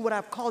need to do what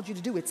I've called you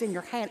to do, it's in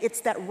your hand.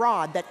 It's that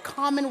rod, that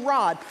common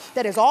rod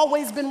that has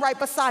always been right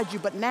beside you,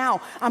 but now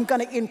I'm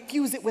going to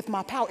infuse it with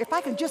my power. If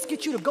I can just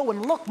get you to go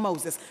and look,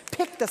 Moses,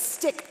 pick the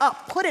stick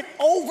up, put it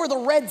over the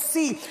Red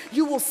Sea,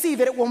 you will see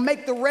that it will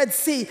make the Red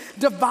Sea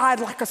divide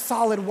like a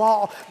solid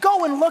wall.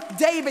 Go and look,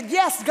 David.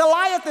 Yes,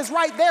 Goliath is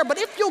right there, but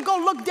if you'll go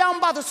look down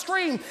by the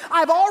stream,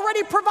 I've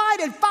already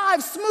provided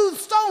 5 smooth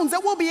stones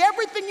that will be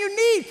everything you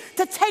need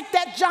to take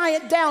that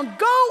giant down.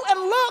 Go and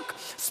look.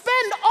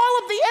 Spend all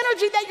of the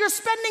energy that you're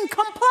spending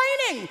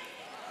complaining.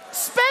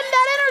 Spend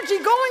that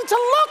energy going to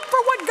look for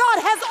what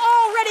God has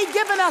already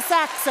given us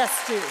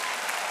access to.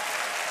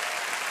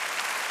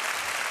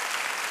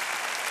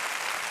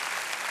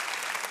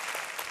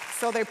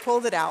 So they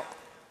pulled it out.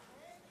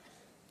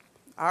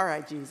 All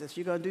right, Jesus,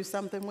 you gonna do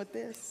something with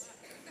this?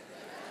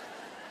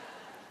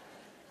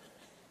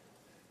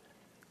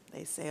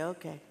 They say,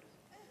 okay,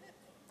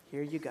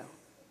 here you go.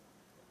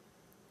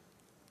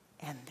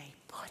 And they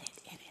put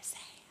it in his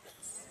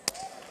hands.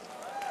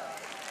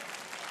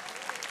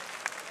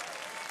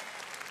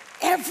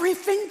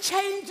 Everything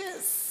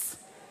changes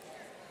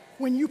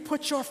when you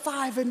put your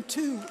 5 and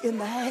 2 in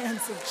the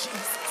hands of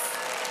Jesus.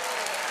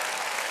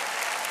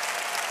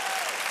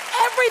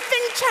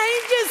 Everything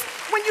changes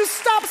when you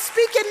stop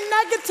speaking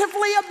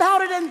negatively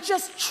about it and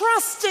just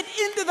trust it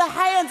into the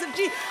hands of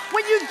Jesus.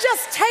 When you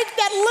just take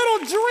that little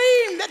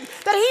dream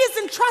that he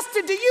has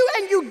entrusted to you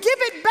and you give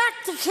it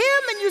back to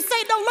him and you say,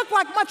 it don't look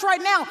like much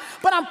right now,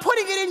 but I'm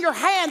putting it in your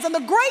hands. And the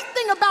great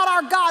thing about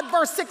our God,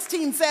 verse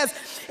 16 says,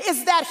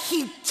 is that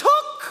he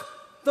took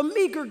the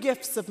meager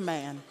gifts of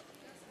man.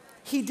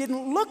 He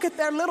didn't look at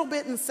their little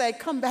bit and say,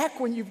 come back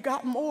when you've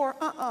got more.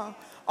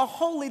 A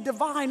holy,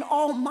 divine,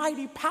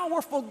 almighty,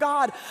 powerful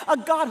God, a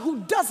God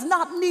who does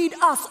not need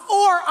us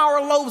or our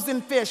loaves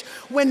and fish.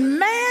 When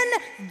man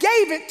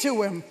gave it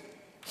to him,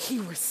 he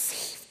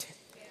received it.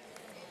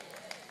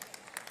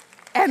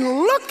 And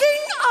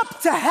looking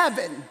up to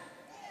heaven,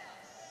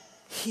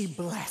 he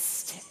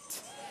blessed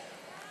it.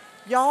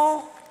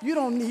 Y'all, you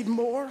don't need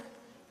more.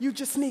 You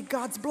just need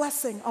God's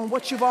blessing on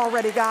what you've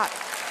already got.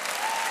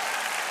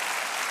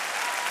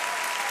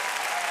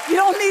 You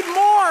don't need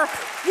more.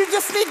 You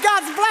just need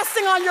God's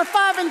blessing on your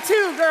 5 and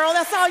 2, girl.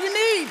 That's all you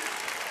need.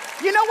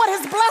 You know what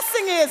his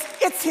blessing is?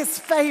 It's his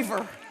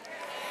favor.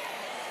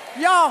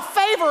 Y'all,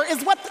 favor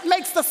is what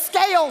makes the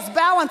scales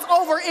balance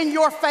over in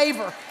your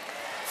favor.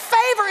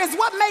 Favor is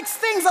what makes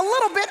things a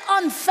little bit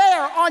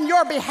unfair on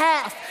your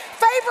behalf.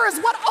 Favor is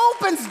what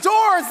opens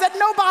doors that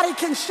nobody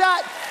can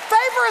shut.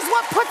 Favor is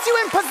what puts you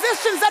in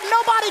positions that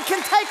nobody can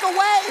take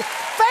away.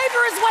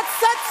 Favor is what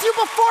sets you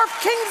before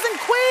kings and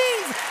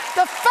queens.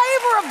 The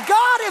favor of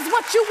God is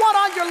what you want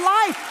on your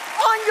life,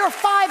 on your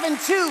 5 and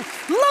 2.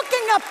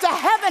 Looking up to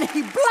heaven,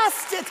 he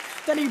blessed it,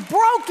 then he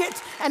broke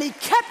it, and he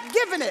kept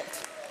giving it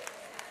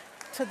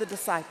to the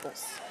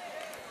disciples.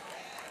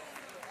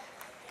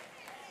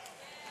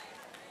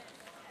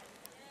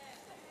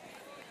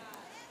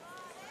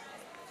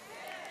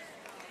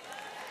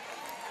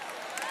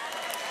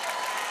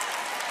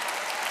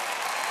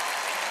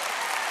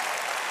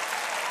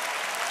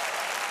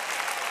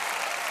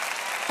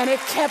 And it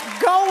kept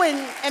going,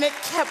 and it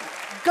kept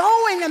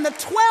going, and the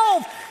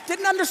 12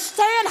 didn't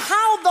understand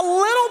how the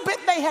little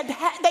bit they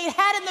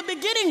had in the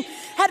beginning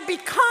had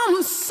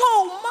become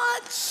so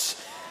much.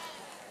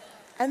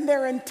 And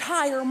their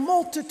entire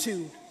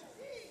multitude,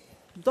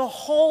 the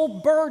whole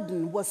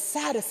burden was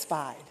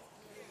satisfied.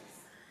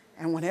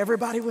 And when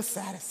everybody was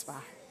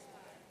satisfied,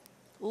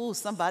 ooh,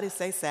 somebody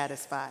say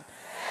satisfied.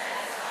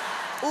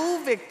 Satisfied.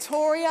 Ooh,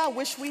 Victoria, I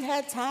wish we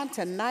had time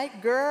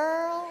tonight,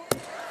 girl.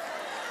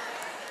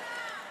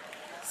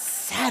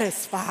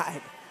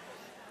 Satisfied.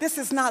 This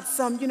is not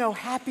some,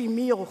 Happy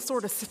Meal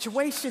sort of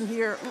situation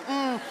here.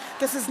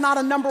 This is not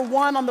a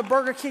 #1 on the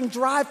Burger King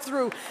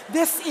drive-thru.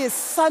 This is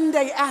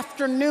Sunday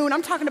afternoon.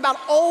 I'm talking about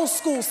old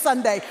school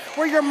Sunday,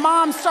 where your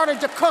mom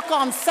started to cook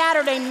on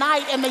Saturday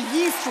night and the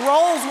yeast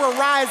rolls were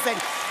rising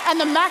and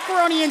the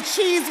macaroni and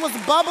cheese was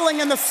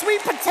bubbling and the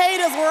sweet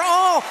potatoes were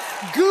all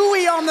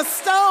gooey on the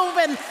stove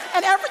and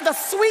the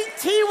sweet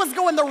tea was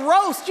going, the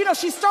roast.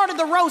 She started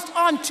the roast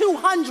on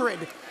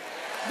 200.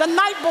 The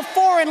night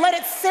before and let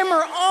it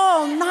simmer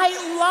all night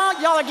long.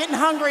 Y'all are getting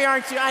hungry,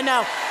 aren't you? I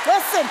know.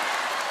 Listen,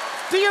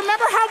 do you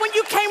remember how when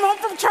you came home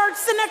from church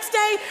the next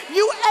day,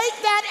 you ate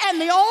that and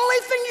the only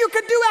thing you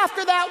could do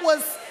after that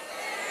was,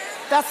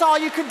 that's all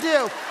you could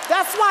do.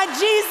 That's why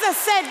Jesus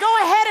said, go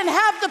ahead and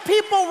have the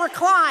people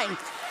recline.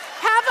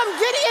 Have them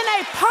get in a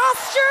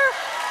posture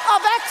of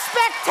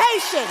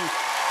expectation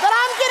that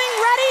I'm getting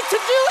ready to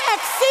do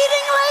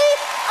exceedingly,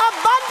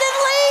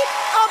 abundantly,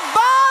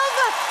 above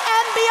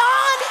and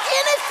beyond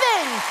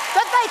anything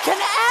that they can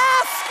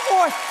ask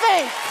or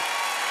think.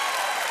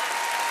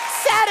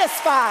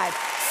 Satisfied.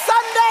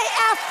 Sunday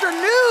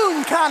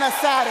afternoon kind of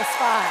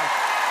satisfied.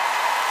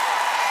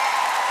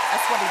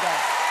 That's what he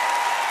does.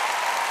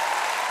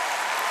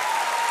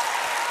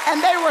 And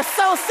they were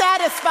so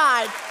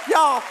satisfied.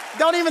 Y'all,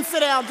 don't even sit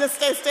down, just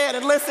stay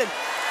standing. Listen.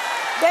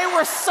 They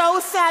were so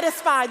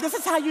satisfied. This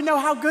is how you know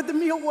how good the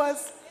meal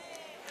was.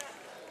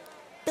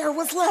 There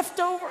was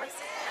leftovers.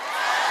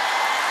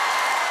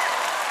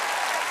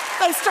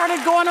 They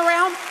started going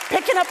around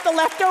picking up the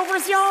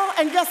leftovers, y'all,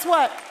 and guess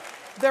what?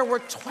 There were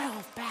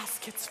 12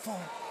 baskets full.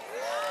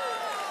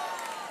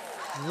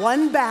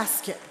 One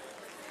basket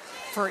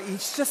for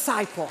each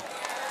disciple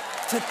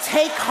to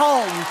take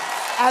home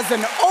as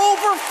an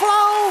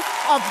overflow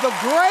of the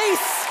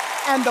grace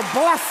and the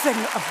blessing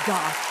of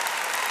God.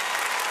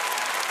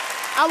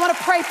 I want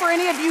to pray for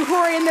any of you who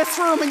are in this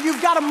room and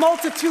you've got a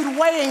multitude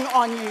weighing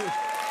on you.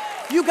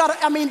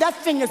 That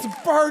thing is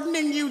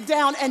burdening you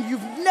down and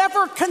you've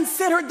never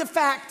considered the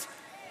fact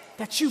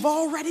that you've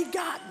already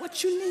got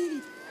what you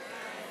need.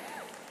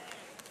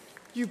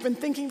 You've been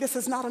thinking this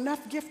is not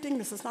enough gifting,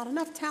 this is not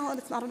enough talent,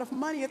 it's not enough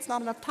money, it's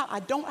not enough time. I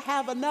don't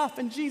have enough.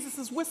 And Jesus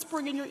is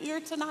whispering in your ear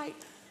tonight,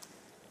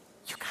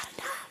 you got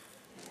enough.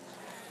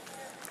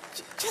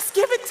 Just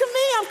give it to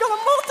me. I'm going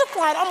to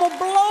multiply it. I'm going to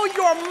blow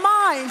your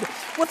mind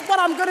with what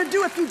I'm going to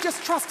do if you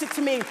just trust it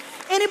to me.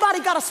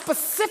 Anybody got a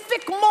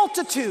specific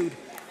multitude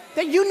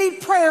that you need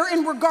prayer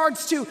in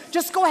regards to?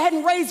 Just go ahead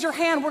and raise your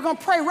hand. We're going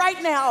to pray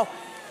right now.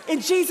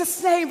 In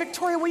Jesus' name,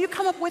 Victoria, will you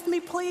come up with me,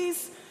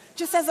 please?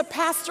 Just as a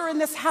pastor in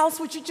this house,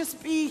 would you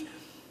just be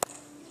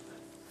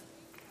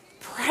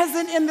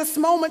present in this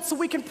moment so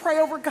we can pray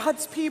over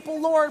God's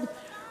people? Lord,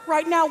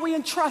 right now we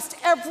entrust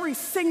every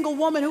single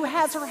woman who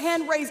has her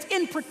hand raised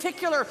in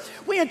particular.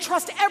 We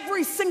entrust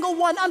every single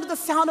one under the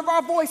sound of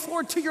our voice,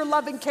 Lord, to your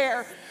loving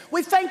care.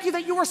 We thank you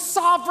that you are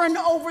sovereign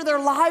over their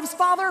lives,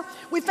 Father.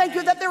 We thank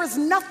you that there is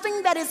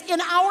nothing that is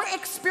in our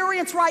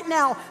experience right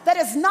now that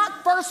is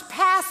not first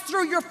passed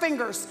through your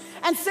fingers.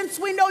 And since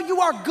we know you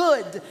are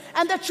good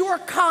and that you are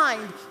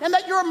kind and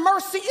that your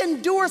mercy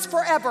endures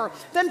forever,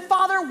 then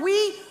Father,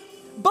 we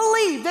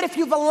believe that if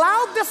you've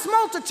allowed this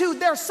multitude,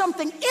 there's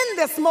something in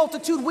this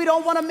multitude we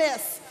don't want to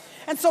miss.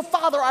 And so,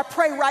 Father, I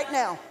pray right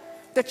now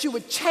that you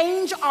would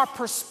change our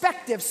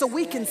perspective so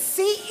we can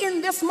see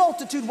in this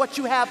multitude what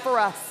you have for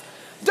us.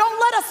 Don't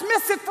let us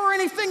miss it for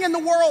anything in the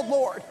world,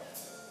 Lord.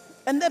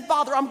 And then,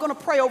 Father, I'm going to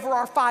pray over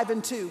our 5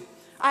 and 2.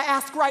 I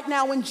ask right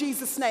now in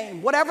Jesus'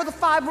 name, whatever the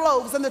 5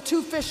 loaves and the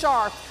 2 fish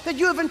are that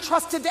you have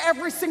entrusted to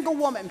every single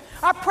woman,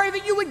 I pray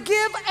that you would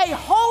give a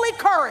holy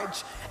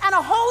courage and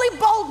a holy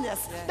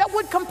boldness that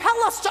would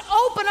compel us to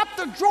open up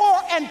the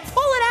drawer and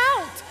pull it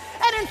out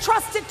and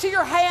entrust it to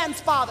your hands,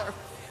 Father.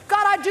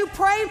 God, I do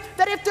pray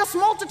that if this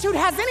multitude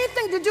has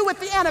anything to do with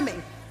the enemy,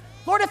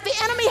 Lord, if the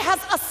enemy has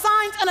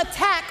assigned an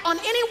attack on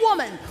any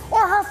woman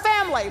or her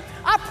family,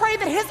 I pray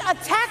that his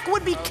attack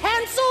would be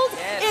canceled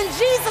in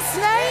Jesus'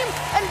 name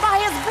and by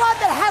his blood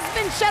that has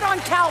been shed on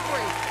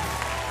Calvary.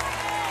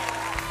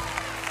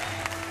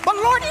 But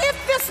Lord, if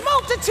this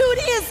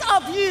multitude is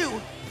of you,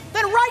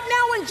 then right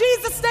now in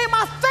Jesus' name,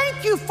 I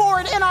thank you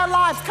for it in our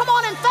lives. Come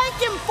on and thank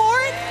him for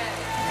it.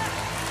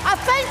 I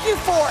thank you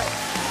for it.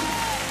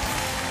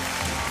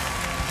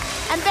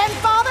 And then,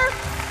 Father,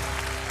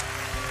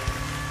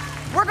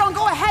 we're going to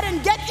go ahead and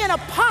get in a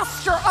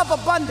posture of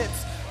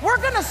abundance. We're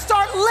going to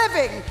start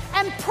living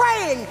and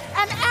praying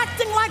and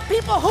acting like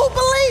people who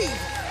believe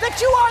that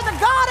you are the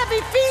God of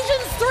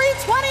Ephesians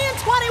 3:20 and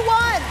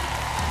 21.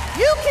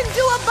 You can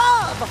do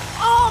above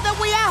all that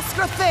we ask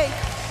or think.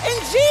 In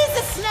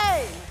Jesus'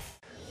 name.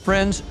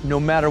 Friends, no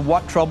matter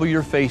what trouble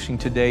you're facing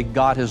today,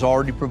 God has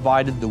already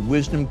provided the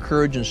wisdom,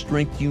 courage, and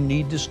strength you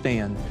need to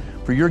stand.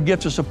 For your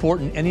gift of support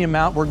in any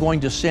amount, we're going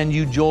to send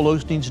you Joel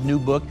Osteen's new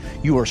book,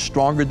 You Are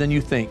Stronger Than You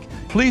Think.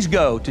 Please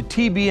go to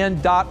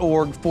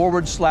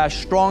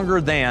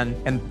tbn.org/stronger than,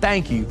 and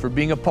thank you for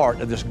being a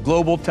part of this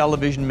global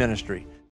television ministry.